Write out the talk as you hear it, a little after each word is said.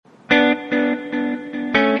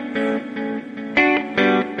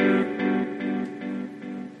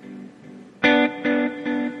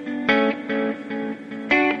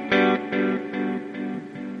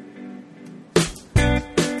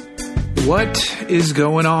What is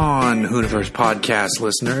going on, Hooniverse podcast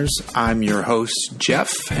listeners? I'm your host,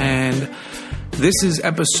 Jeff, and this is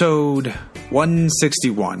episode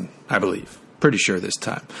 161, I believe. Pretty sure this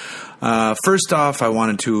time. First off, I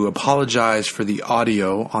wanted to apologize for the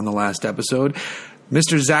audio on the last episode.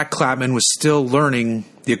 Mr. Zach Clapman was still learning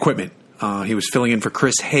the equipment. He was filling in for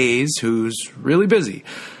Chris Hayes, who's really busy.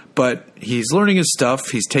 But he's learning his stuff.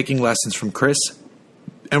 He's taking lessons from Chris.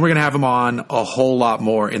 And we're going to have him on a whole lot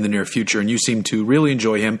more in the near future. And you seem to really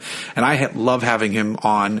enjoy him. And I love having him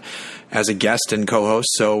on as a guest and co-host.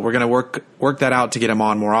 So we're going to work that out to get him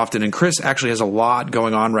on more often. And Chris actually has a lot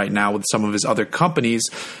going on right now with some of his other companies.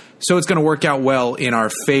 So it's going to work out well in our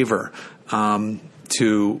favor to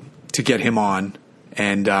get him on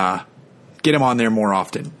and get him on there more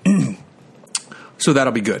often. So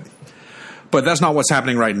that'll be good. But that's not what's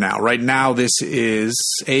happening right now. Right now, this is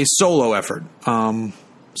a solo effort.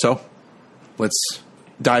 So let's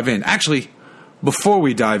dive in. Actually, before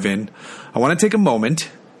we dive in, I want to take a moment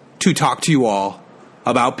to talk to you all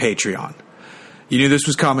about Patreon. You knew this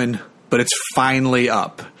was coming, but it's finally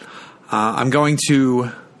up. I'm going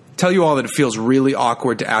to tell you all that it feels really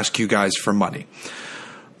awkward to ask you guys for money.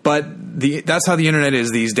 But that's how the internet is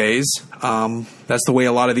these days. That's the way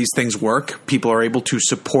a lot of these things work. People are able to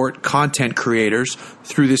support content creators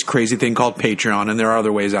through this crazy thing called Patreon, and there are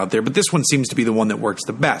other ways out there. But this one seems to be the one that works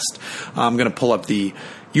the best. I'm going to pull up the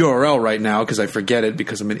URL right now because I forget it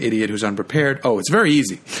because I'm an idiot who's unprepared. Oh, it's very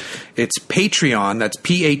easy. It's Patreon. That's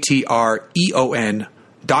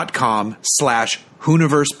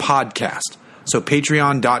patreon.com/Hooniverse Podcast. So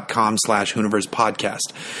patreon.com/Hooniverse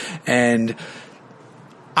Podcast. And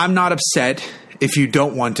I'm not upset if you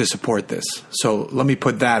don't want to support this. So let me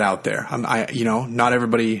put that out there. Not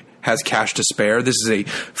everybody has cash to spare. This is a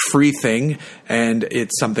free thing, and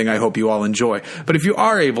it's something I hope you all enjoy. But if you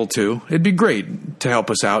are able to, it'd be great to help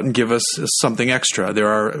us out and give us something extra. There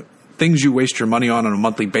are things you waste your money on a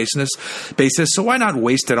monthly basis, so why not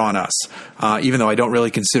waste it on us? Even though I don't really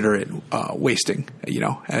consider it wasting,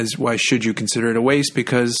 as why should you consider it a waste?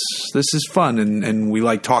 Because this is fun, and we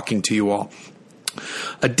like talking to you all.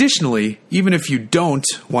 Additionally, even if you don't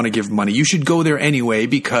want to give money, you should go there anyway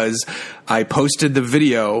because I posted the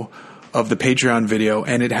video of the Patreon video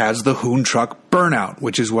and it has the Hoon Truck burnout,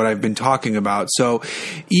 which is what I've been talking about. So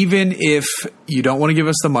even if you don't want to give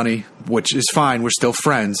us the money, which is fine, we're still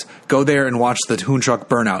friends, go there and watch the Hoon Truck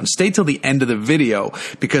burnout and stay till the end of the video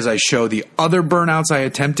because I show the other burnouts I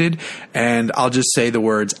attempted and I'll just say the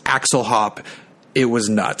words axle hop. It was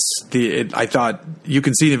nuts. I thought you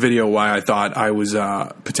can see the video why I thought I was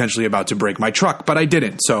potentially about to break my truck, but I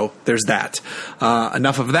didn't. So there's that.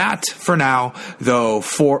 Enough of that for now, though.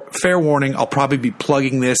 For fair warning, I'll probably be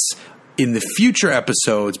plugging this in the future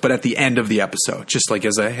episodes, but at the end of the episode, just like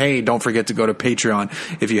as a, hey, don't forget to go to Patreon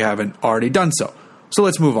if you haven't already done so. So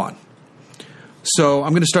let's move on. So I'm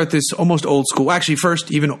going to start this almost old school. Actually,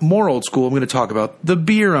 first, even more old school, I'm going to talk about the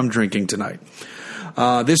beer I'm drinking tonight.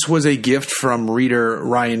 This was a gift from reader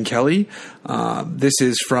Ryan Kelly. This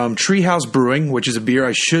is from Treehouse Brewing, which is a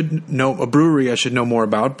brewery I should know more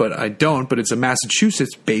about, but I don't. But it's a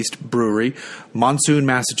Massachusetts-based brewery, Monsoon,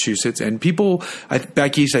 Massachusetts, and people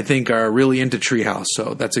back east, I think, are really into Treehouse,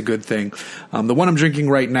 so that's a good thing. The one I'm drinking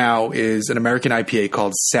right now is an American IPA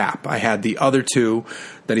called Sap. I had the other two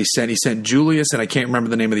that he sent. He sent Julius, and I can't remember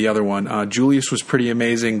the name of the other one. Julius was pretty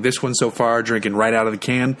amazing. This one so far, drinking right out of the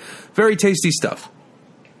can, very tasty stuff.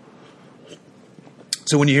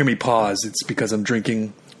 So when you hear me pause, it's because I'm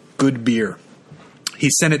drinking good beer. He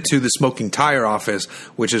sent it to the Smoking Tire office,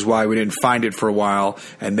 which is why we didn't find it for a while,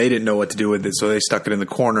 and they didn't know what to do with it, so they stuck it in the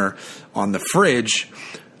corner on the fridge.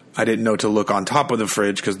 I didn't know to look on top of the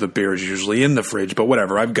fridge because the beer is usually in the fridge, but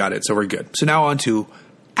whatever, I've got it, so we're good. So now on to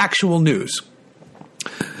actual news.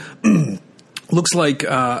 Looks like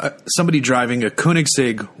somebody driving a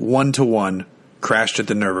Koenigsegg 1-to-1 crashed at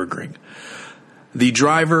the Nürburgring. The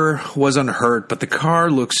driver was unhurt, but the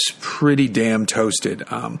car looks pretty damn toasted.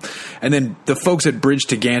 And then the folks at Bridge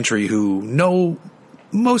to Gantry, who know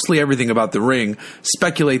mostly everything about the ring,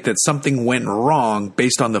 speculate that something went wrong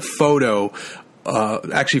based on the photo,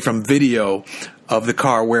 actually from video of the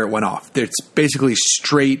car where it went off. It's basically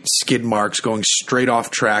straight skid marks going straight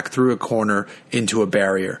off track through a corner into a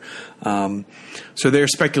barrier. So they're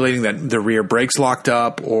speculating that the rear brakes locked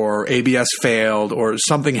up or ABS failed or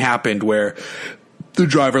something happened where the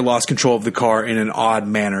driver lost control of the car in an odd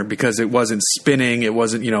manner because it wasn't spinning. It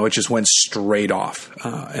wasn't, it just went straight off.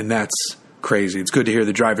 And that's crazy. It's good to hear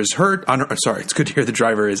the driver's hurt. It's good to hear the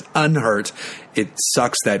driver is unhurt. It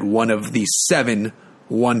sucks that one of the 7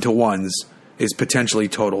 1-to-1s is potentially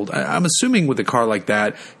totaled. I'm assuming with a car like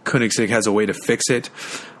that, Koenigsegg has a way to fix it.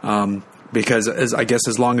 because I guess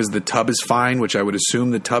as long as the tub is fine, which I would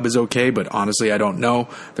assume the tub is okay, but honestly I don't know.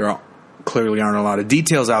 Clearly aren't a lot of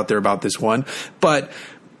details out there about this one, but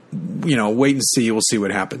wait and see. We'll see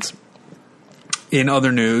what happens. In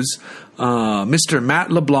other news, Mr.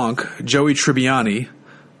 Matt LeBlanc, Joey Tribbiani,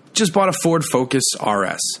 just bought a Ford Focus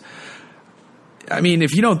RS. I mean,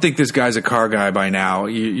 if you don't think this guy's a car guy by now,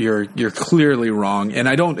 you're clearly wrong. And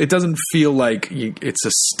it doesn't feel like it's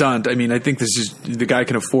a stunt. I mean, I think the guy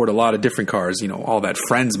can afford a lot of different cars, all that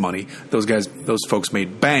Friends money. Those folks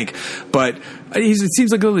made bank. But it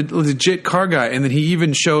seems like a legit car guy. And then he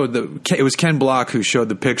even showed it was Ken Block who showed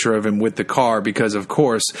the picture of him with the car because, of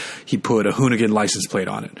course, he put a Hoonigan license plate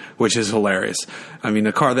on it, which is hilarious. I mean,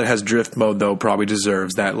 a car that has drift mode, though, probably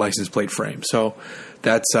deserves that license plate frame. So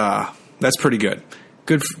that's pretty good.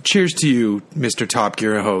 Good. Cheers to you, Mr. Top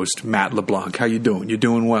Gear host, Matt LeBlanc. How you doing? You're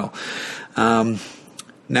doing well.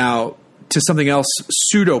 Now, to something else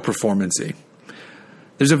pseudo-performance-y.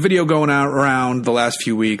 There's a video going out around the last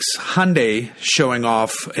few weeks. Hyundai showing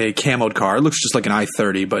off a camoed car. It looks just like an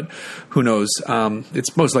i30, but who knows?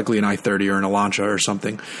 It's most likely an i30 or an Elantra or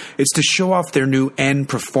something. It's to show off their new N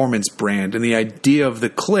Performance brand. And the idea of the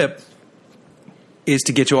clip is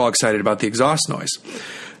to get you all excited about the exhaust noise.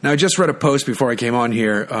 Now, I just read a post before I came on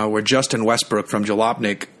here where Justin Westbrook from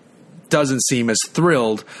Jalopnik doesn't seem as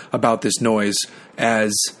thrilled about this noise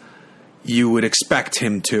as you would expect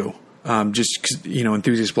him to.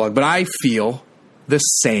 Enthusiast blog. But I feel the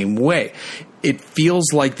same way. It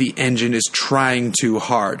feels like the engine is trying too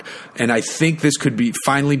hard. And I think this could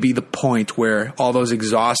finally be the point where all those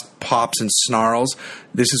exhaust pops and snarls,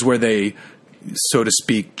 this is where they, so to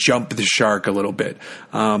speak, jump the shark a little bit.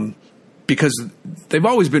 Because they've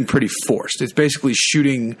always been pretty forced. It's basically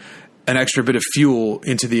shooting an extra bit of fuel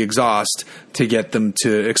into the exhaust to get them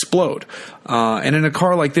to explode. And in a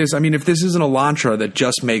car like this, I mean, if this is an Elantra that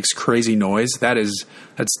just makes crazy noise, that's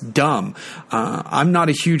dumb. I'm not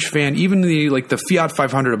a huge fan. Even the Fiat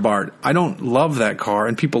 500 Abarth, I don't love that car,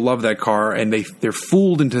 and people love that car, and they're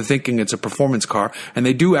fooled into thinking it's a performance car, and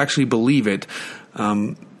they do actually believe it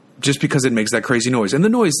just because it makes that crazy noise. And the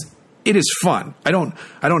noise, it is fun. I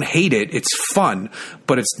don't hate it. It's fun,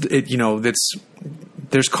 but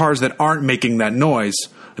there's cars that aren't making that noise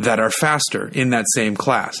that are faster in that same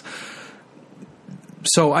class.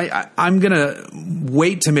 So I'm going to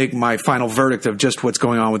wait to make my final verdict of just what's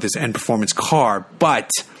going on with this N Performance car. But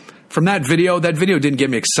from that video didn't get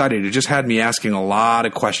me excited. It just had me asking a lot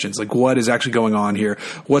of questions, like what is actually going on here?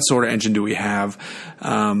 What sort of engine do we have?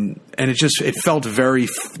 And it felt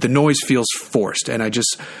the noise feels forced. And I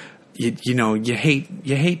just, you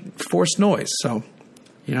hate forced noise. So,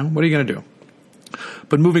 what are you going to do?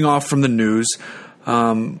 But moving off from the news,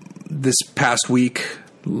 this past week,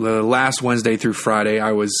 last Wednesday through Friday,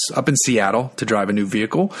 I was up in Seattle to drive a new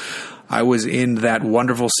vehicle. I was in that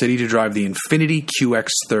wonderful city to drive the Infiniti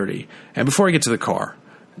QX30. And before I get to the car,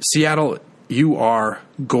 Seattle, you are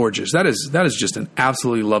gorgeous. That is just an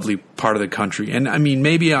absolutely lovely part of the country. And I mean,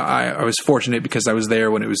 maybe I was fortunate because I was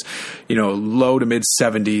there when it was, low to mid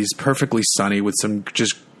 70s, perfectly sunny with some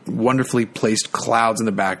just wonderfully placed clouds in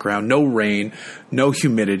the background, no rain, no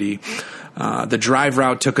humidity. The drive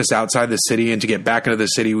route took us outside the city, and to get back into the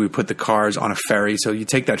city, we put the cars on a ferry. So you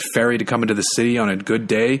take that ferry to come into the city on a good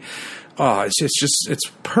day. Oh, it's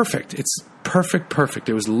perfect. It's perfect.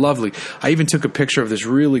 It was lovely. I even took a picture of this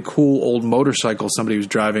really cool old motorcycle somebody was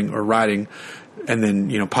driving or riding, and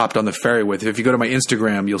then, popped on the ferry with. If you go to my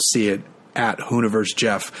Instagram, you'll see it at Hooniverse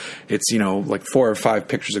Jeff. It's, like 4 or 5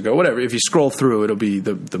 pictures ago, whatever. If you scroll through, it'll be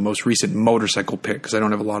the most recent motorcycle pic, because I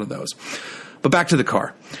don't have a lot of those. But back to the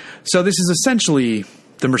car. So this is essentially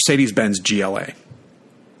the Mercedes-Benz GLA.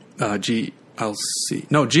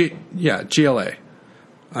 GLA.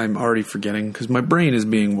 I'm already forgetting because my brain is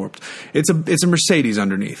being warped. It's a Mercedes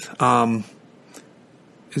underneath.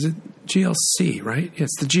 Is it GLC, right? Yeah,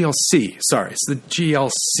 it's the GLC. Sorry, it's the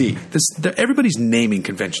GLC. Everybody's naming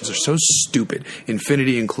conventions are so stupid,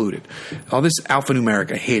 Infiniti included. All this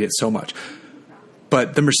alphanumeric, I hate it so much.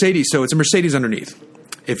 But the Mercedes, so it's a Mercedes underneath.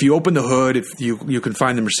 If you open the hood, if you can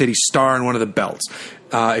find the Mercedes star on one of the belts.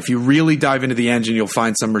 If you really dive into the engine, you'll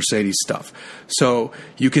find some Mercedes stuff. So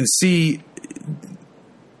you can see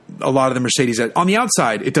a lot of the Mercedes. On the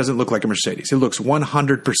outside, it doesn't look like a Mercedes. It looks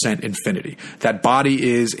 100% Infiniti. That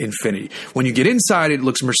body is Infiniti. When you get inside, it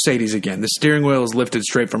looks Mercedes again. The steering wheel is lifted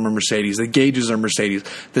straight from a Mercedes. The gauges are Mercedes.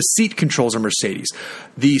 The seat controls are Mercedes.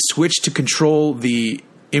 The switch to control the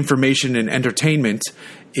information and entertainment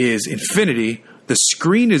is Infiniti. The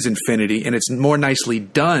screen is Infiniti, and it's more nicely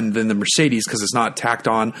done than the Mercedes because it's not tacked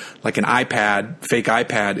on like an iPad, fake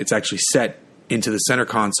iPad. It's actually set into the center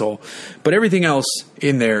console. But everything else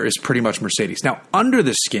in there is pretty much Mercedes. Now, under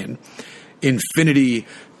the skin, Infiniti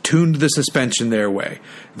tuned the suspension their way.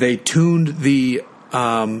 They tuned the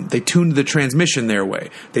transmission their way.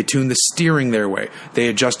 They tuned the steering their way. They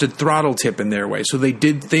adjusted throttle tip in their way. So they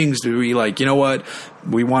did things to be like, you know what?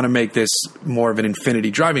 We want to make this more of an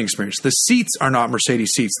Infiniti driving experience. The seats are not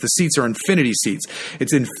Mercedes seats. The seats are Infiniti seats.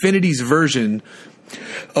 It's Infiniti's version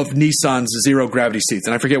of Nissan's zero gravity seats.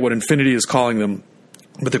 And I forget what Infiniti is calling them,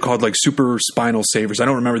 but they're called like super spinal savers. I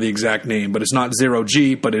don't remember the exact name, but it's not Zero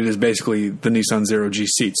G, but it is basically the Nissan Zero G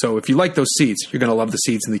seat. So if you like those seats, you're going to love the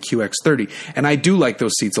seats in the QX30. And I do like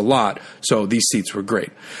those seats a lot. So these seats were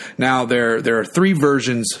great. Now there are three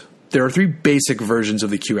versions. There are three basic versions of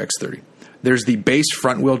the QX30. There's the base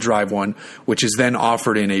front wheel drive one, which is then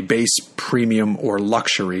offered in a base premium or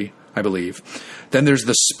luxury, I believe. Then there's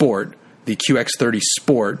the Sport, the QX30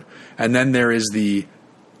 Sport. And then there is the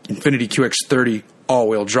Infiniti QX30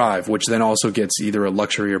 all-wheel drive, which then also gets either a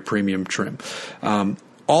luxury or premium trim.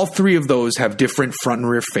 All three of those have different front and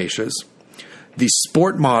rear fascias. The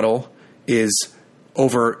Sport model is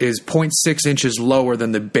 0.6 inches lower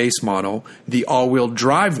than the base model. The all-wheel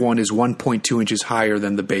drive one is 1.2 inches higher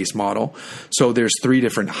than the base model. So there's three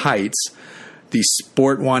different heights. The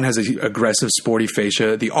Sport one has an aggressive sporty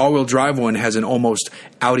fascia. The all-wheel drive one has an almost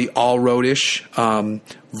Audi all-road-ish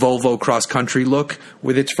Volvo cross-country look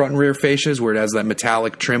with its front and rear fascias, where it has that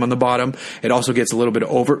metallic trim on the bottom. It also gets a little bit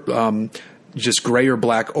over just gray or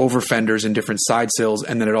black over fenders and different side sills,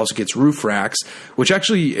 and then it also gets roof racks, which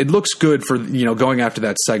actually it looks good for going after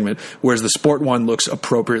that segment. Whereas the Sport one looks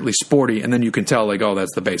appropriately sporty, and then you can tell like, oh,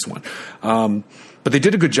 that's the base one. But they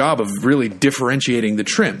did a good job of really differentiating the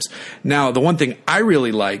trims. Now, the one thing I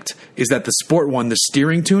really liked is that the Sport one, the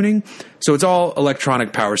steering tuning, so it's all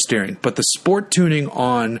electronic power steering, but the Sport tuning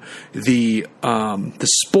on the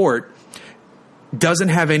Sport doesn't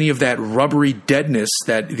have any of that rubbery deadness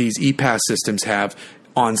that these ePass systems have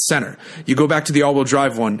on center. You go back to the all-wheel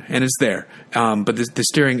drive one, and it's there. But the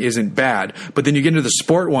steering isn't bad. But then you get into the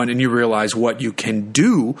Sport one, and you realize what you can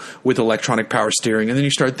do with electronic power steering. And then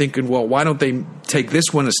you start thinking, well, why don't they take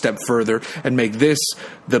this one a step further and make this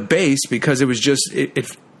the base? Because it was just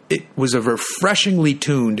it was a refreshingly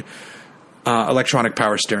tuned electronic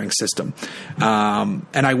power steering system.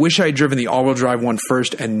 And I wish I had driven the all-wheel drive one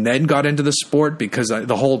first and then got into the Sport, because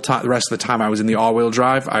the rest of the time I was in the all-wheel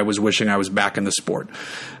drive, I was wishing I was back in the Sport.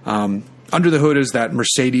 Under the hood is that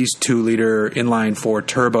Mercedes 2-liter inline-4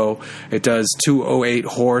 turbo. It does 208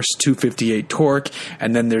 horse, 258 torque,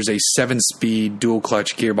 and then there's a 7-speed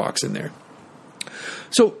dual-clutch gearbox in there.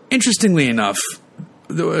 So, interestingly enough,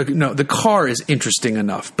 the car is interesting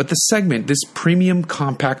enough, but the segment, this premium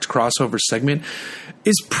compact crossover segment,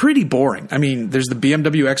 is pretty boring. I mean, there's the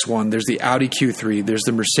BMW X1, there's the Audi Q3, there's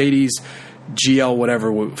the Mercedes GL,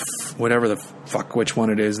 whatever the fuck which one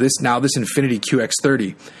it is. This Infiniti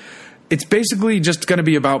QX30. It's basically just going to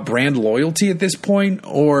be about brand loyalty at this point,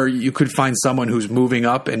 or you could find someone who's moving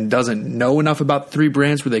up and doesn't know enough about three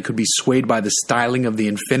brands where they could be swayed by the styling of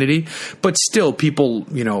the Infiniti. But still, people,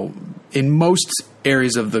 in most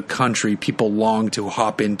areas of the country, people long to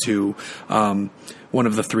hop into one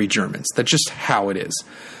of the three Germans. That's just how it is.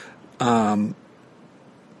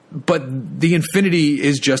 But the Infiniti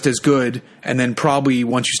is just as good, and then probably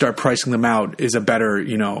once you start pricing them out, is a better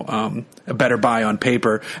buy on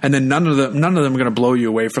paper. And then none of them are going to blow you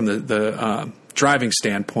away from the driving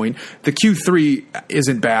standpoint. The Q3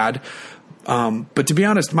 isn't bad, but to be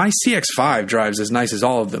honest, my CX-5 drives as nice as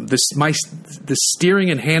all of them. The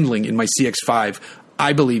steering and handling in my CX-5,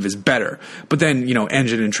 I believe, is better. But then,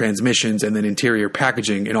 engine and transmissions and then interior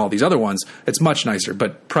packaging and all these other ones, it's much nicer.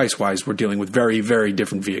 But price-wise, we're dealing with very, very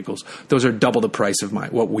different vehicles. Those are double the price of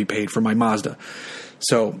what we paid for my Mazda.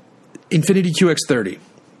 So, Infiniti QX30.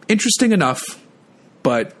 Interesting enough,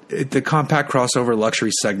 but the compact crossover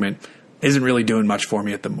luxury segment isn't really doing much for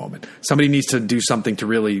me at the moment. Somebody needs to do something to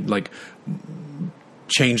really,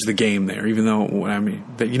 change the game there, even though,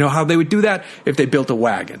 you know how they would do that? If they built a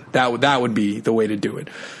wagon. That would be the way to do it.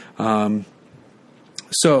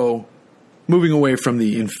 So, moving away from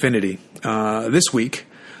the Infiniti, this week,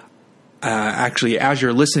 actually, as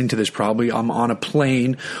you're listening to this probably, I'm on a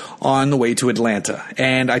plane on the way to Atlanta.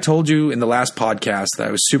 And I told you in the last podcast that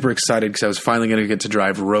I was super excited because I was finally going to get to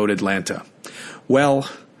drive Road Atlanta. Well,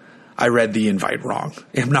 I read the invite wrong.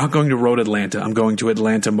 I'm not going to Road Atlanta. I'm going to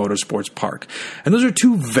Atlanta Motorsports Park. And those are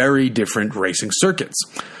two very different racing circuits.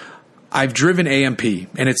 I've driven AMP,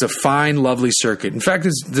 and it's a fine, lovely circuit. In fact,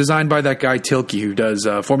 it's designed by that guy Tilke, who does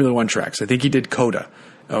Formula One tracks. I think he did COTA,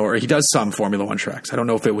 or he does some Formula One tracks. I don't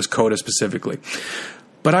know if it was COTA specifically.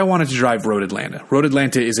 But I wanted to drive Road Atlanta. Road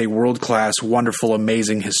Atlanta is a world-class, wonderful,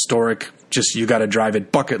 amazing, historic, just you got to drive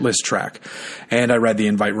it, bucket list track. And I read the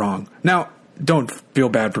invite wrong. Now, don't feel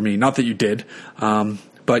bad for me. Not that you did.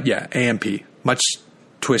 But yeah, AMP. Much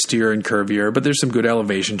twistier and curvier, but there's some good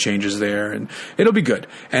elevation changes there, and it'll be good.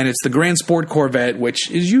 And it's the Grand Sport Corvette,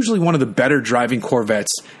 which is usually one of the better driving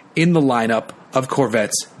Corvettes in the lineup of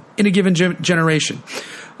Corvettes in a given generation.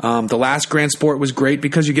 The last Grand Sport was great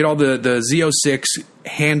because you get all the Z06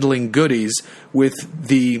 handling goodies with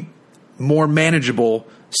the more manageable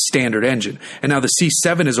standard engine. And now the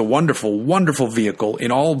C7 is a wonderful, wonderful vehicle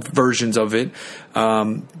in all versions of it.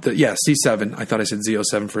 C7. I thought I said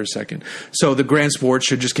Z07 for a second. So the Grand Sport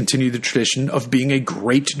should just continue the tradition of being a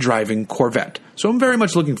great driving Corvette. So I'm very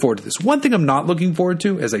much looking forward to this. One thing I'm not looking forward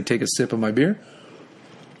to as I take a sip of my beer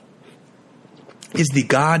is the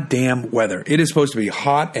goddamn weather. It is supposed to be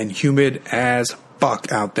hot and humid as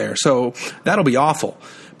fuck out there. So that'll be awful,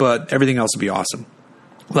 but everything else will be awesome.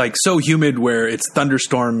 Like so humid where it's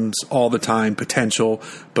thunderstorms all the time, potential,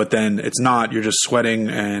 but then it's not. You're just sweating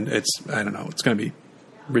and it's going to be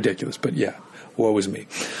ridiculous. But yeah, woe is me.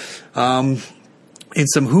 In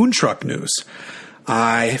some Hoon Truck news,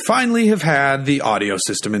 I finally have had the audio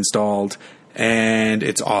system installed and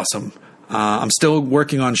it's awesome. I'm still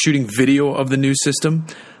working on shooting video of the new system,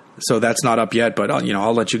 so that's not up yet. But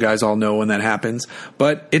I'll let you guys all know when that happens.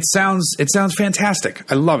 But it sounds fantastic.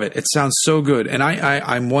 I love it. It sounds so good. And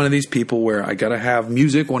I'm one of these people where I gotta have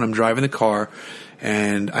music when I'm driving the car,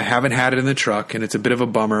 and I haven't had it in the truck, and it's a bit of a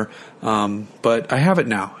bummer. But I have it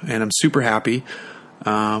now, and I'm super happy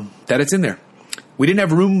that it's in there. We didn't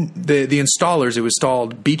have room. The installers. It was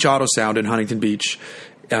installed Beach Auto Sound in Huntington Beach.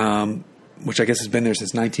 Which I guess has been there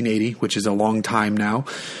since 1980, which is a long time now.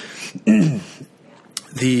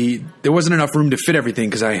 There wasn't enough room to fit everything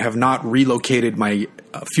because I have not relocated my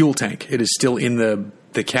fuel tank. It is still in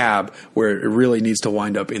the cab where it really needs to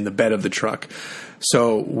wind up in the bed of the truck.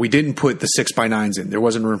 So we didn't put the 6x9s in. There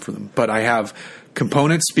wasn't room for them. But I have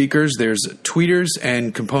component speakers. There's tweeters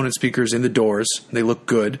and component speakers in the doors. They look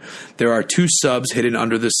good. There are 2 subs hidden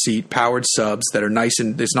under the seat, powered subs that are nice,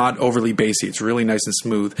 and it's not overly bassy. It's really nice and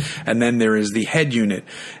smooth. And then there is the head unit,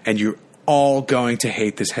 and you're all going to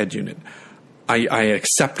hate this head unit. I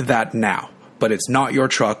accept that now, but it's not your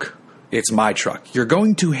truck. It's my truck. You're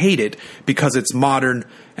going to hate it because it's modern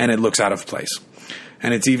and it looks out of place.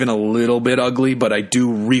 And it's even a little bit ugly, but I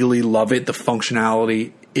do really love it. The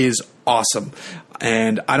functionality is awesome.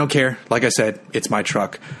 And I don't care. Like I said, it's my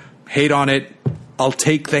truck. Hate on it. I'll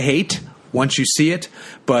take the hate once you see it.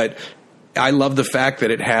 But I love the fact that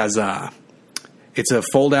it has it's a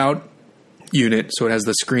fold-out unit, so it has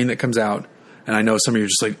the screen that comes out. And I know some of you are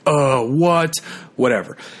just like, oh, what?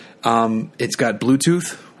 Whatever. It's got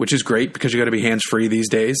Bluetooth, which is great because you got to be hands-free these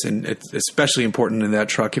days. And it's especially important in that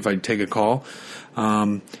truck if I take a call.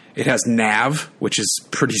 It has nav, which is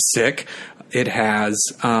pretty sick. It has,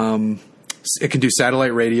 it can do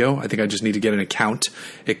satellite radio. I think I just need to get an account.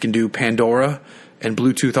 It can do Pandora and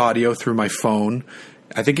Bluetooth audio through my phone.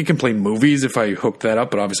 I think it can play movies if I hook that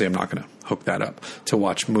up, but obviously I'm not going to hook that up to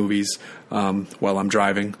watch movies, while I'm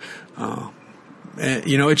driving.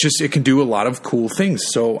 It can do a lot of cool things.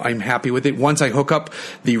 So I'm happy with it. Once I hook up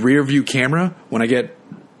the rear view camera, when I get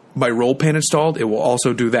my roll pan installed, it will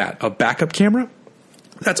also do that. A backup camera.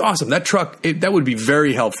 That's awesome. That truck, that would be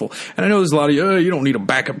very helpful. And I know there's a lot of you don't need a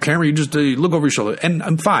backup camera. You just look over your shoulder. And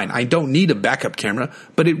I'm fine. I don't need a backup camera,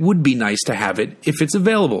 but it would be nice to have it if it's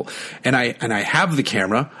available. And I have the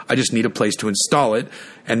camera. I just need a place to install it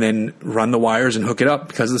and then run the wires and hook it up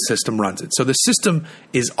because the system runs it. So the system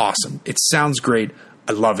is awesome. It sounds great.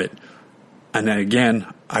 I love it. And then again,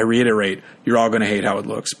 I reiterate, you're all going to hate how it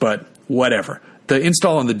looks, but whatever. The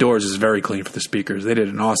install on the doors is very clean for the speakers. They did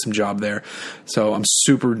an awesome job there. So I'm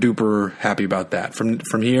super duper happy about that.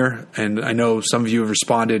 From here, and I know some of you have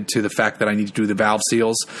responded to the fact that I need to do the valve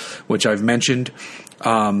seals, which I've mentioned.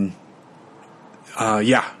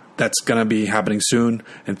 That's going to be happening soon.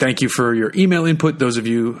 And thank you for your email input, those of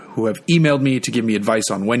you who have emailed me to give me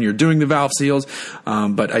advice on when you're doing the valve seals.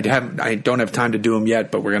 But I don't have time to do them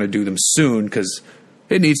yet, but we're going to do them soon because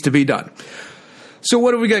it needs to be done. So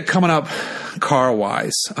what do we got coming up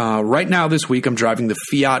car-wise? Right now this week I'm driving the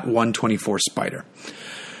Fiat 124 Spider.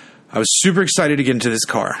 I was super excited to get into this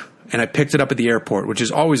car, and I picked it up at the airport, which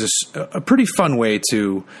is always a pretty fun way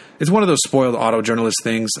to – it's one of those spoiled auto journalist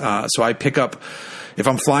things. So I pick up – if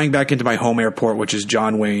I'm flying back into my home airport, which is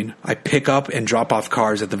John Wayne, I pick up and drop off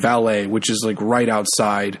cars at the valet, which is like right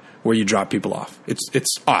outside where you drop people off.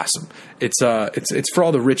 It's awesome. It's for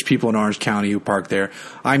all the rich people in Orange County who park there.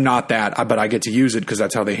 I'm not that, but I get to use it because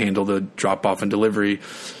that's how they handle the drop off and delivery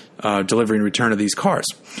delivery and return of these cars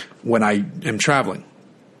when I am traveling.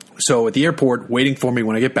 So at the airport, waiting for me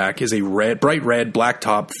when I get back is a bright red, black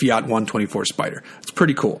top Fiat 124 Spider. It's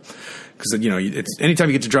pretty cool because, it's anytime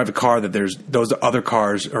you get to drive a car that there's those other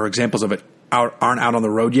cars or examples of it aren't out on the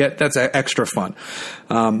road yet, that's extra fun.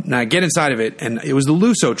 Now I get inside of it, and it was the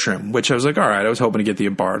Lusso trim, which I was like, all right, I was hoping to get the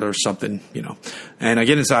Abarth or something, And I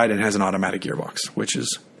get inside, and it has an automatic gearbox, which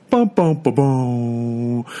is bum, bum, bum,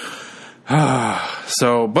 bum.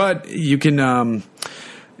 So, but you can...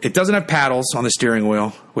 It doesn't have paddles on the steering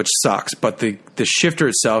wheel, which sucks. But the shifter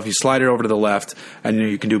itself, you slide it over to the left, and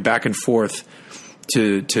you can do back and forth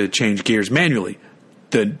to change gears manually.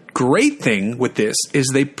 The great thing with this is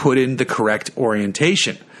they put in the correct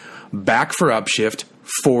orientation. Back for upshift,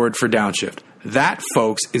 forward for downshift. That,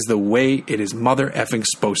 folks, is the way it is mother effing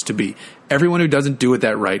supposed to be. Everyone who doesn't do it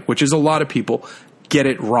that right, which is a lot of people, get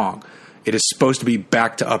it wrong. It is supposed to be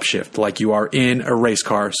back to upshift, like you are in a race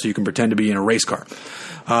car, so you can pretend to be in a race car.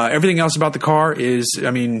 Everything else about the car is,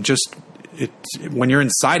 when you're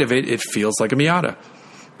inside of it, it feels like a Miata.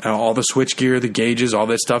 All the switchgear, the gauges, all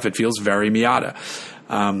that stuff, it feels very Miata.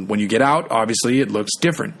 When you get out, obviously, it looks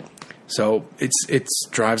different. So it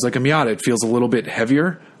drives like a Miata. It feels a little bit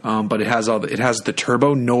heavier, but it has the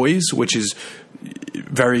turbo noise, which is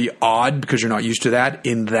very odd because you're not used to that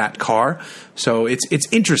in that car. So it's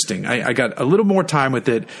interesting. I got a little more time with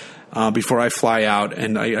it before I fly out,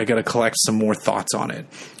 and I got to collect some more thoughts on it.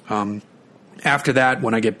 After that,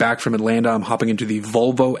 when I get back from Atlanta, I'm hopping into the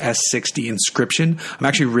Volvo S60 Inscription. I'm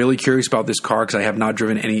actually really curious about this car because I have not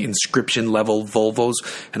driven any Inscription-level Volvos,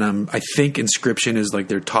 and I think Inscription is like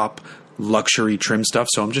their top luxury trim stuff,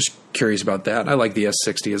 so I'm just curious about that. I like the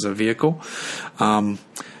S60 as a vehicle.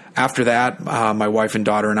 After that, my wife and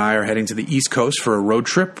daughter and I are heading to the East Coast for a road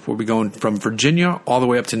trip. We'll be going from Virginia all the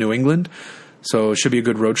way up to New England. So it should be a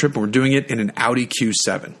good road trip. And we're doing it in an Audi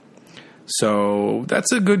Q7. So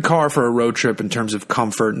that's a good car for a road trip in terms of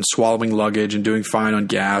comfort and swallowing luggage and doing fine on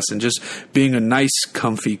gas and just being a nice,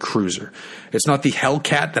 comfy cruiser. It's not the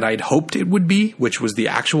Hellcat that I'd hoped it would be, which was the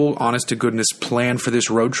actual honest-to-goodness plan for this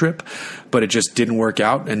road trip, but it just didn't work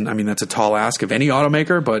out. And, that's a tall ask of any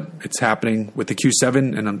automaker, but it's happening with the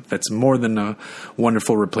Q7, and that's more than a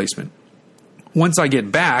wonderful replacement. Once I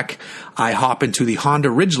get back, I hop into the Honda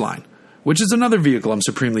Ridgeline, which is another vehicle I'm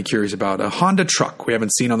supremely curious about, a Honda truck we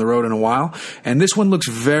haven't seen on the road in a while. And this one looks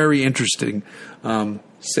very interesting.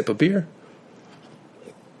 Sip a beer.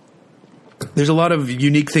 There's a lot of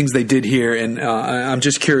unique things they did here, and I'm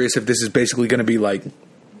just curious if this is basically going to be like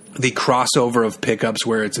the crossover of pickups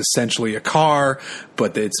where it's essentially a car,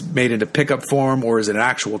 but it's made into pickup form, or is it an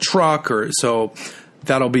actual truck? Or so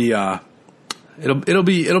that'll be... It'll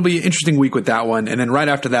be an interesting week with that one. And then right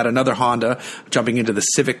after that, another Honda, jumping into the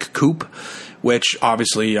Civic Coupe, which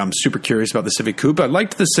obviously I'm super curious about the Civic Coupe. I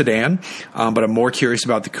liked the sedan, but I'm more curious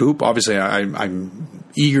about the Coupe. Obviously, I'm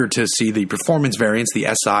eager to see the performance variants, the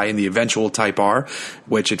SI and the eventual Type R,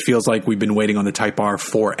 which it feels like we've been waiting on the Type R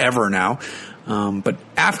forever now. But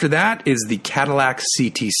after that is the Cadillac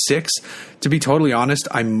CT6. To be totally honest,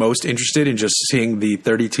 I'm most interested in just seeing the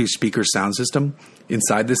 32-speaker sound system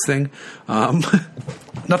inside this thing.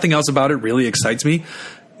 Nothing else about it really excites me.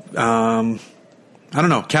 I don't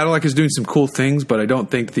know. Cadillac is doing some cool things, but I don't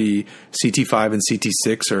think the CT5 and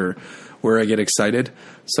CT6 are where I get excited.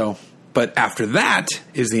 But after that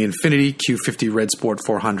is the Infiniti Q50 Red Sport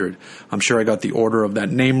 400. I'm sure I got the order of that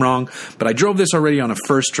name wrong, but I drove this already on a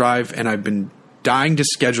first drive, and I've been dying to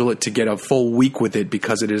schedule it to get a full week with it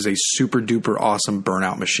because it is a super duper awesome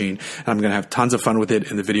burnout machine. And I'm going to have tons of fun with it,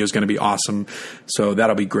 and the video is going to be awesome. So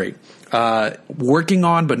that'll be great. Working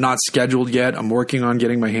on, but not scheduled yet, I'm working on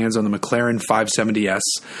getting my hands on the McLaren 570S,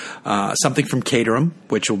 something from Caterham,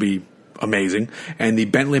 which will be amazing, and the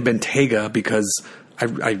Bentley Bentayga, because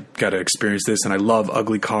I got to experience this, and I love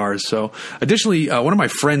ugly cars. So, additionally, one of my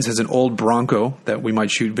friends has an old Bronco that we might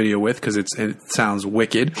shoot video with because it sounds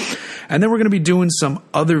wicked. And then we're going to be doing some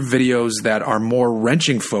other videos that are more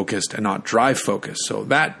wrenching focused and not drive focused. So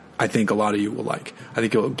that I think a lot of you will like. I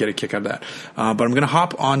think you'll get a kick out of that. But I'm going to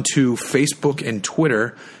hop onto Facebook and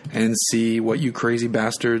Twitter and see what you crazy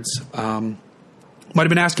bastards might have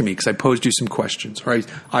been asking me, because I posed you some questions. Or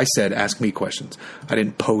I said, ask me questions. I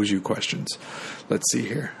didn't pose you questions. Let's see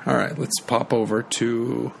here. All right, let's pop over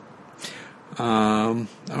to... all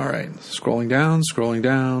right, scrolling down.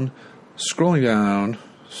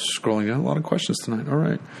 A lot of questions tonight. All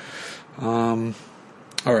right.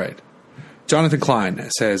 All right. Jonathan Klein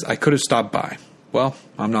says, I could have stopped by. Well,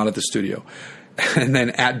 I'm not at the studio. And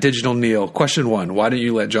then at Digital Neil, question 1, why didn't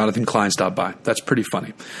you let Jonathan Klein stop by? That's pretty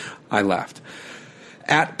funny. I laughed.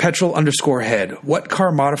 At petrol_head, what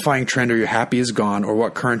car modifying trend are you happy is gone, or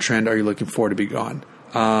what current trend are you looking for to be gone?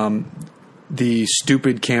 The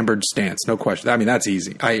stupid cambered stance, no question. I mean, that's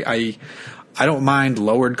easy. I don't mind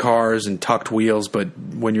lowered cars and tucked wheels, but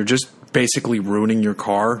when you're just basically ruining your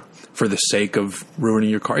car for the sake of ruining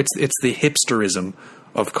your car, it's the hipsterism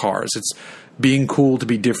of cars. It's being cool to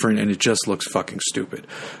be different, and it just looks fucking stupid.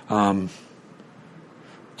 All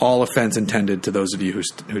offense intended to those of you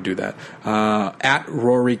who do that. At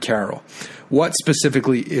Rory Carroll, what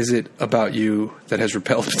specifically is it about you that has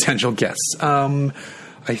repelled potential guests?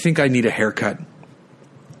 I think I need a haircut.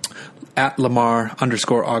 At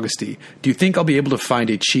Lamar_Augusty, do you think I'll be able to find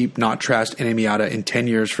a cheap, not trashed NA Miata in 10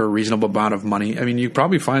 years for a reasonable amount of money? I mean, you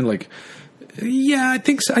probably find I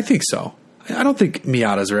think so. I don't think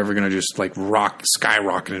Miatas are ever going to just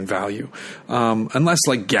skyrocket in value. Unless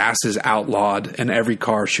gas is outlawed and every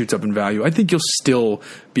car shoots up in value, I think you'll still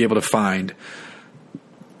be able to find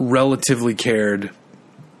relatively cared,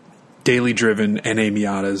 daily driven NA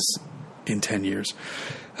Miatas in 10 years.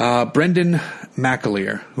 Brendan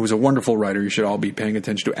McAleer, who is a wonderful writer you should all be paying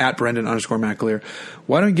attention to, at Brendan_McAleer.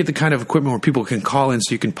 Why don't you get the kind of equipment where people can call in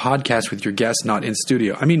so you can podcast with your guests, not in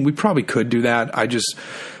studio? I mean, we probably could do that. I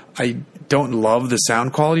don't love the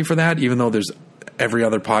sound quality for that, even though there's every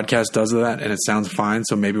other podcast does that and it sounds fine.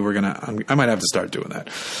 So maybe I might have to start doing that.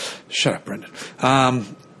 Shut up, Brendan.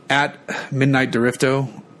 At Midnight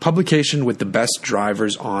Dorifto, publication with the best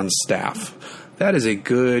drivers on staff. That is a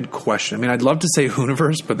good question. I mean, I'd love to say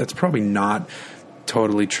Hooniverse, but that's probably not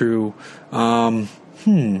totally true. Right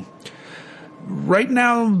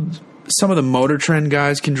now, some of the Motor Trend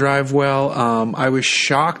guys can drive well. I was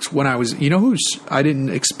shocked when I didn't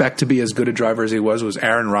expect to be as good a driver as he was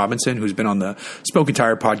Aaron Robinson, who's been on the Smoking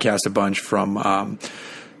Tire podcast a bunch from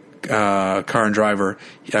Car and Driver.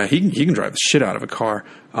 He can drive the shit out of a car.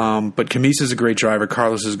 But Camise is a great driver.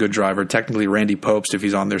 Carlos is a good driver. Technically, Randy Popst, if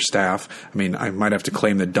he's on their staff. I mean, I might have to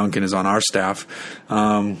claim that Duncan is on our staff.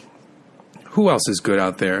 Who else is good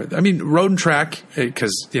out there? I mean, Road and Track,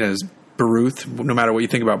 because, Baruth. No matter what you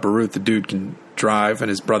think about Baruth, the dude can drive, and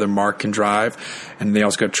his brother Mark can drive. And they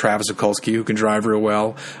also got Travis Okulski, who can drive real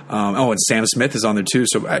well. And Sam Smith is on there too.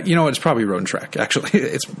 So, it's probably Road and Track, actually.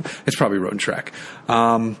 It's probably Road and Track.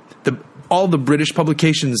 All the British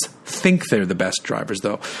publications think they're the best drivers,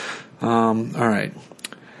 though. All right.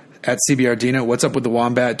 At CBRdino, what's up with the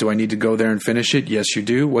Wombat? Do I need to go there and finish it? Yes, you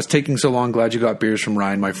do. What's taking so long? Glad you got beers from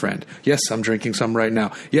Ryan, my friend. Yes, I'm drinking some right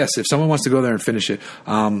now. Yes, if someone wants to go there and finish it.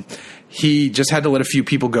 He just had to let a few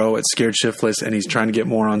people go at Scared Shiftless, and he's trying to get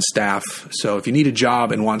more on staff. So if you need a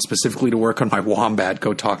job and want specifically to work on my Wombat,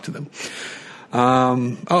 go talk to them.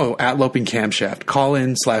 At Loping Camshaft. Call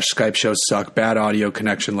in /Skype shows suck. Bad audio,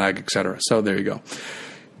 connection lag, etc. So there you go.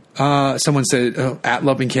 Someone said, at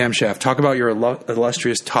Loping Camshaft, talk about your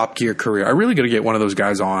illustrious Top Gear career. I really got to get one of those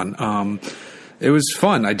guys on. It was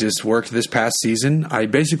fun. I just worked this past season.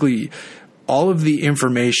 All of the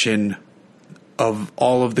information of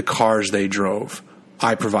all of the cars they drove,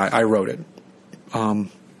 I wrote it.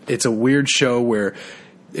 It's a weird show where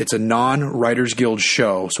it's a non-Writers Guild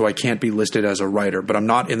show, so I can't be listed as a writer, but I'm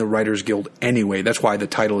not in the Writers Guild anyway. That's why the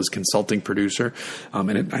title is consulting producer.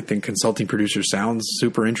 I think consulting producer sounds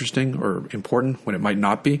super interesting or important when it might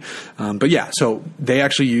not be. But yeah, so they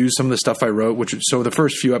actually used some of the stuff I wrote, so the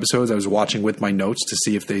first few episodes I was watching with my notes to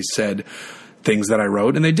see if they said things that I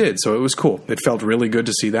wrote, and they did. So it was cool. It felt really good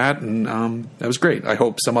to see that, and that was great. I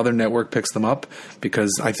hope some other network picks them up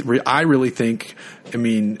because I really think,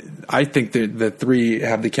 I think that the three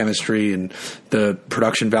have the chemistry, and the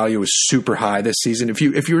production value is super high this season.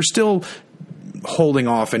 If you're still holding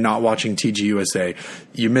off and not watching TGUSA,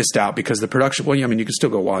 you missed out because the production, you can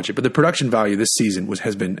still go watch it, but the production value this season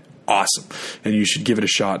has been awesome, and you should give it a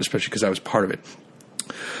shot, especially because I was part of it.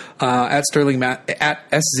 At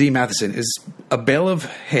SZ Matheson, is a bale of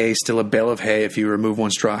hay still a bale of hay if you remove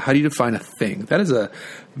one straw? How do you define a thing? That is a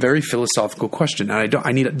very philosophical question, and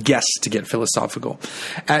I need a guess to get philosophical.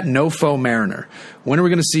 At NoFo Mariner, when are we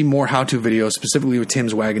going to see more how-to videos, specifically with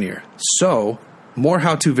Tim's Wagoneer? So, more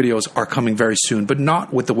how-to videos are coming very soon, but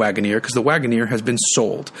not with the Wagoneer, because the Wagoneer has been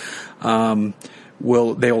sold. They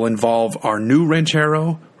will involve our new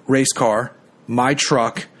Ranchero race car, my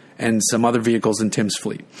truck, and some other vehicles in Tim's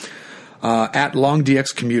fleet. At Long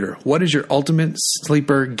DX Commuter, what is your ultimate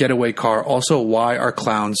sleeper getaway car? Also, why are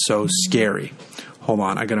clowns so scary? Hold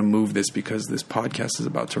on, I got to move this because this podcast is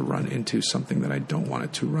about to run into something that I don't want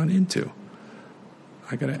it to run into.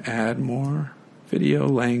 I got to add more video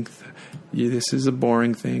length. This is a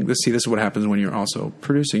boring thing. This is what happens when you're also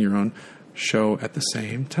producing your own show at the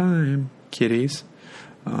same time, kiddies.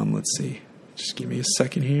 Let's see. Just give me a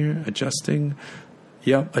second here. Adjusting.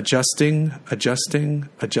 Yep. Adjusting.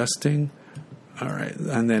 All right.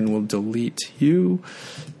 And then we'll delete you.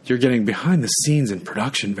 You're getting behind the scenes in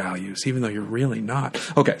production values, even though you're really not.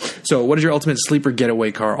 Okay. So what is your ultimate sleeper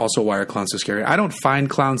getaway car? Also, why are clowns so scary? I don't find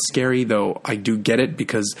clowns scary, though I do get it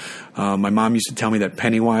because my mom used to tell me that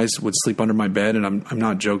Pennywise would sleep under my bed, and I'm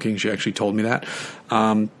not joking. She actually told me that.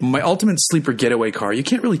 My ultimate sleeper getaway car, you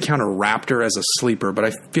can't really count a Raptor as a sleeper, but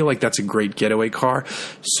I feel like that's a great getaway car.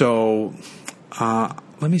 So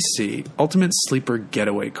let me see. Ultimate sleeper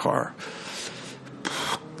getaway car.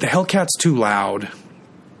 The Hellcat's too loud.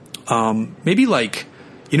 Maybe like,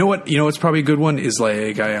 you know what's probably a good one is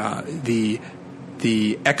like the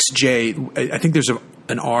XJ. I think there's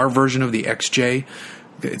an R version of the XJ.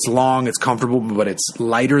 It's long, it's comfortable, but it's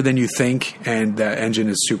lighter than you think, and the engine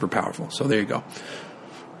is super powerful. So there you go.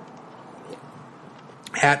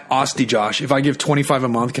 At Osty Josh, if I give $25 a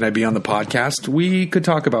month, can I be on the podcast? We could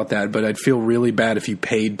talk about that, but I'd feel really bad if you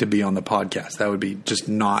paid to be on the podcast. That would be just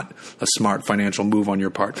not a smart financial move on your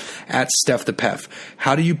part. At Steph the Pef,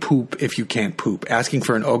 how do you poop if you can't poop? Asking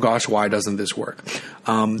for an oh gosh, why doesn't this work?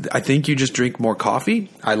 I think you just drink more coffee.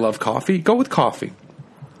 I love coffee. Go with coffee.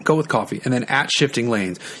 And then at Shifting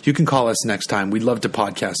Lanes, you can call us next time. We'd love to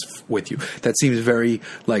podcast with you. That seems very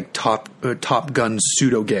like Top Gun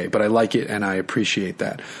pseudo gay, but I like it and I appreciate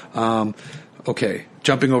that. Okay,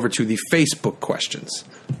 jumping over to the Facebook questions.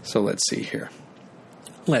 So let's see here.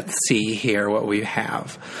 Let's see here what we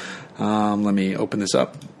have. Let me open this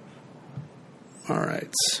up. All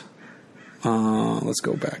right. Let's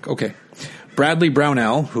go back. Okay. Bradley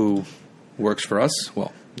Brownell, who works for us.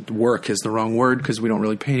 Well, work is the wrong word because we don't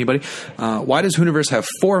really pay anybody. Why does Hooniverse have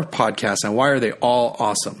 4 podcasts and why are they all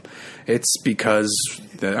awesome? It's because,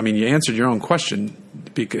 you answered your own question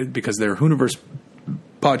because they're Hooniverse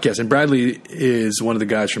podcasts. And Bradley is one of the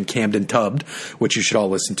guys from Camden Tubbed, which you should all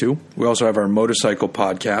listen to. We also have our motorcycle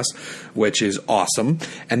podcast, which is awesome.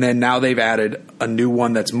 And then now they've added a new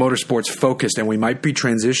one that's motorsports focused, and we might be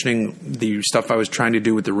transitioning the stuff I was trying to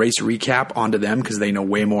do with the race recap onto them because they know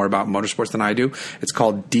way more about motorsports than I do. It's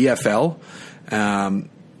called DFL, and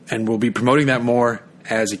we'll be promoting that more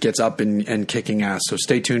as it gets up and kicking ass. So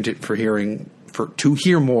stay tuned to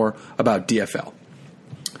hear more about DFL.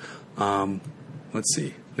 Let's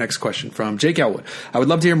see. Next question from Jake Elwood. I would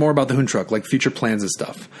love to hear more about the Hoon truck, like future plans and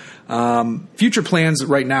stuff. Future plans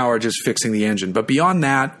right now are just fixing the engine. But beyond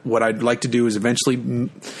that, what I'd like to do is eventually,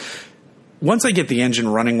 once I get the engine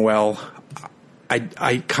running well,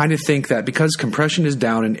 I kind of think that because compression is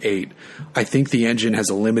down in 8, I think the engine has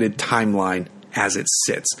a limited timeline as it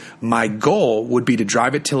sits. My goal would be to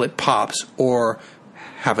drive it till it pops or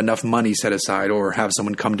have enough money set aside or have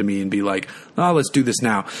someone come to me and be like, oh, let's do this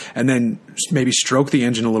now. And then maybe stroke the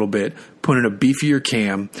engine a little bit, put in a beefier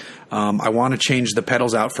cam. I want to change the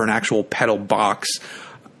pedals out for an actual pedal box.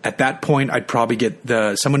 At that point, I'd probably get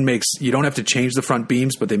you don't have to change the front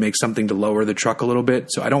beams, but they make something to lower the truck a little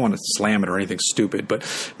bit. So I don't want to slam it or anything stupid, but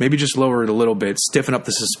maybe just lower it a little bit, stiffen up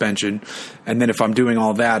the suspension. And then if I'm doing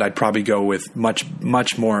all that, I'd probably go with much,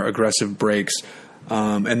 much more aggressive brakes.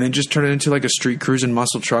 And then just turn it into like a street cruising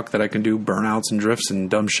muscle truck that I can do burnouts and drifts and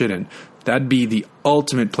dumb shit in. That'd be the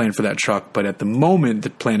ultimate plan for that truck. But at the moment, the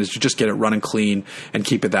plan is to just get it running clean and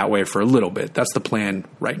keep it that way for a little bit. That's the plan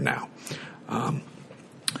right now.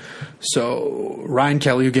 So Ryan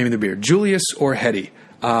Kelly, who gave me the beer, Julius or Hetty?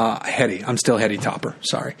 Hetty. I'm still Hetty Topper.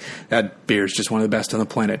 Sorry. That beer is just one of the best on the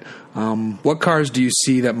planet. What cars do you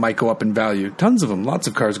see that might go up in value? Tons of them. Lots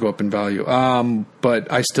of cars go up in value.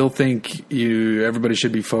 But I still think everybody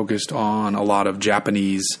should be focused on a lot of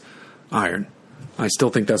Japanese iron. I still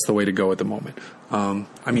think that's the way to go at the moment.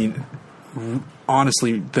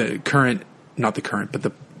 Honestly,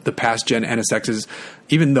 the past gen NSXs,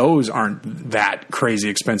 even those aren't that crazy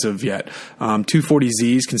expensive yet.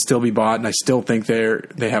 240Zs can still be bought, and I still think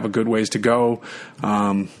they have a good ways to go.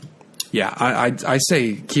 I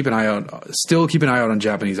say keep an eye out on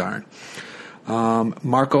Japanese iron.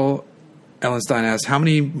 Marco Ellenstein asks, how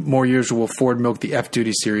many more years will Ford milk the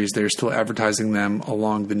F-Duty series? They're still advertising them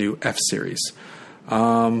along the new F series.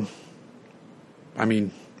 As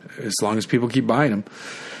long as people keep buying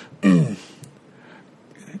them.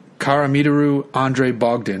 Karamitaru Andre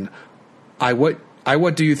Bogdan.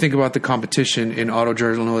 What do you think about the competition in auto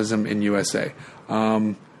journalism in USA?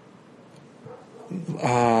 The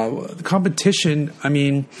competition,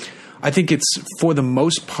 I think it's for the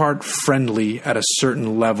most part friendly at a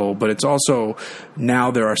certain level, but it's also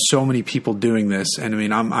now there are so many people doing this, and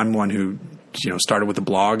I'm one who started with a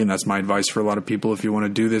blog, and that's my advice for a lot of people. If you want to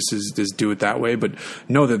do this, is do it that way. But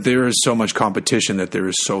know that there is so much competition that there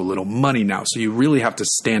is so little money now. So you really have to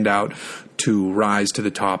stand out to rise to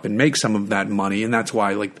the top and make some of that money. And that's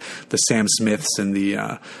why like the Sam Smiths and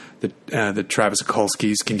the Travis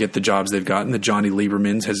Mikulskis can get the jobs they've gotten. The Johnny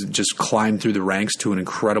Liebermans has just climbed through the ranks to an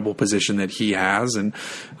incredible position that he has. And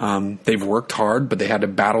they've worked hard, but they had to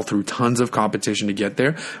battle through tons of competition to get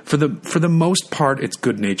there. For the most part, it's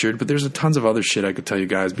good-natured, but there's tons of other shit I could tell you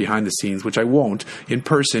guys behind the scenes, which I won't. In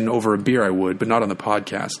person, over a beer I would, but not on the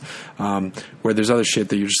podcast, where there's other shit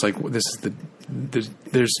that you're just like,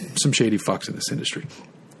 there's some shady fucks in this industry.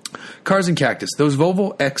 Cars and Cactus. Those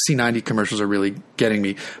Volvo XC90 commercials are really getting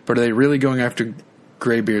me, but are they really going after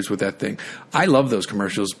graybeards with that thing? I love those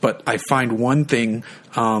commercials, but I find one thing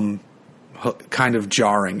kind of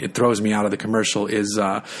jarring. It throws me out of the commercial is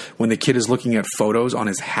when the kid is looking at photos on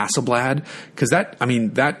his Hasselblad, because that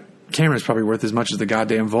camera is probably worth as much as the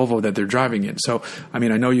goddamn Volvo that they're driving in. So, I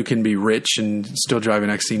know you can be rich and still drive an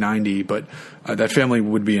XC90, but that family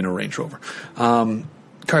would be in a Range Rover.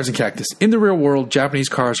 Cars and Cactus. In the real world, Japanese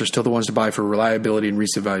cars are still the ones to buy for reliability and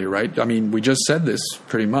resale value, right? We just said this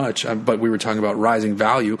pretty much, but we were talking about rising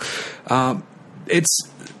value. It's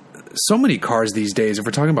so many cars these days. If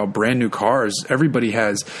we're talking about brand new cars, everybody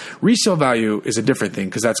has resale value is a different thing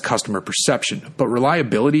because that's customer perception. But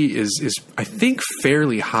reliability is I think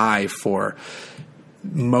fairly high for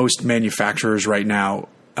most manufacturers right now.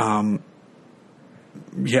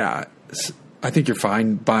 I think you're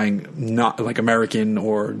fine buying not like American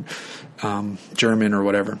or German or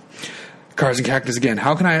whatever. Cars and Cactus again.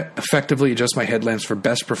 How can I effectively adjust my headlamps for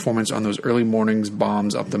best performance on those early mornings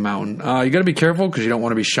bombs up the mountain? You got to be careful because you don't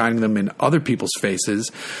want to be shining them in other people's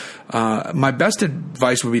faces. My best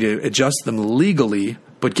advice would be to adjust them legally,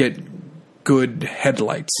 but get good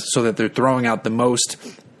headlights so that they're throwing out the most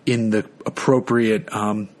in the appropriate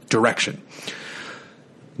direction.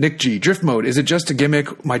 Nick G. Drift mode. Is it just a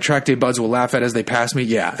gimmick my track day buds will laugh at as they pass me?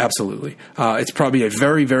 Yeah, absolutely. It's probably a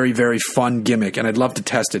very, very, very fun gimmick, and I'd love to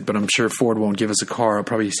test it, but I'm sure Ford won't give us a car. I'll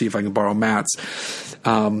probably see if I can borrow Matt's.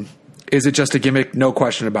 Is it just a gimmick? No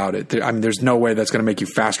question about it. There's no way that's going to make you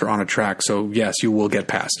faster on a track, so yes, you will get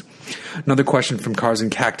past. Another question from Cars and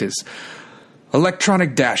Cactus.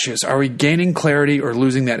 Electronic dashes. Are we gaining clarity or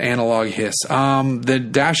losing that analog hiss? The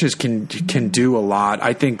dashes can do a lot.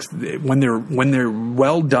 I think when they're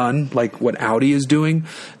well done, like what Audi is doing,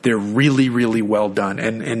 they're really, really well done.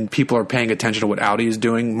 And people are paying attention to what Audi is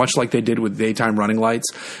doing, much like they did with daytime running lights.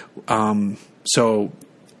 So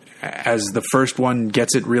as the first one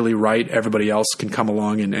gets it really right, everybody else can come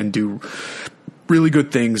along and do really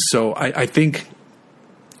good things. So I think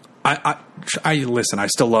I listen, I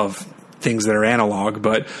still love things that are analog,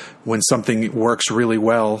 but when something works really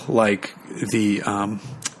well, like the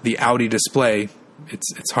Audi display,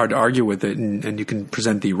 it's hard to argue with it, and you can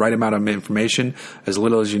present the right amount of information, as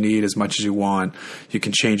little as you need, as much as you want. You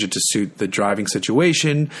can change it to suit the driving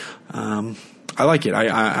situation. I like it.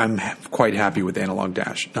 I'm quite happy with analog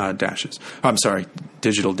dashes. I'm sorry,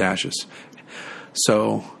 digital dashes.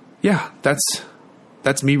 So yeah,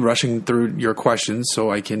 that's me rushing through your questions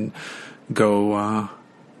so I can go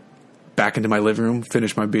back into my living room,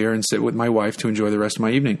 finish my beer, and sit with my wife to enjoy the rest of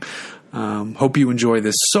my evening. Hope you enjoy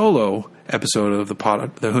this solo episode of the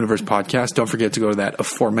Hooniverse podcast. Don't forget to go to that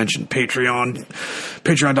aforementioned Patreon,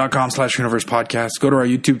 patreon.com/Hooniverse podcast. Go to our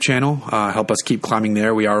YouTube channel. Help us keep climbing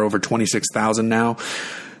there. We are over 26,000 now.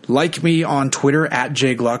 Like me on Twitter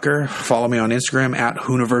 @JGlucker. Follow me on Instagram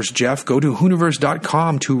 @HooniverseJeff. Go to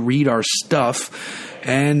Hooniverse.com to read our stuff.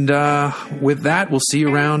 And with that, we'll see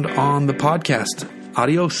you around on the podcast.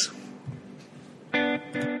 Adios.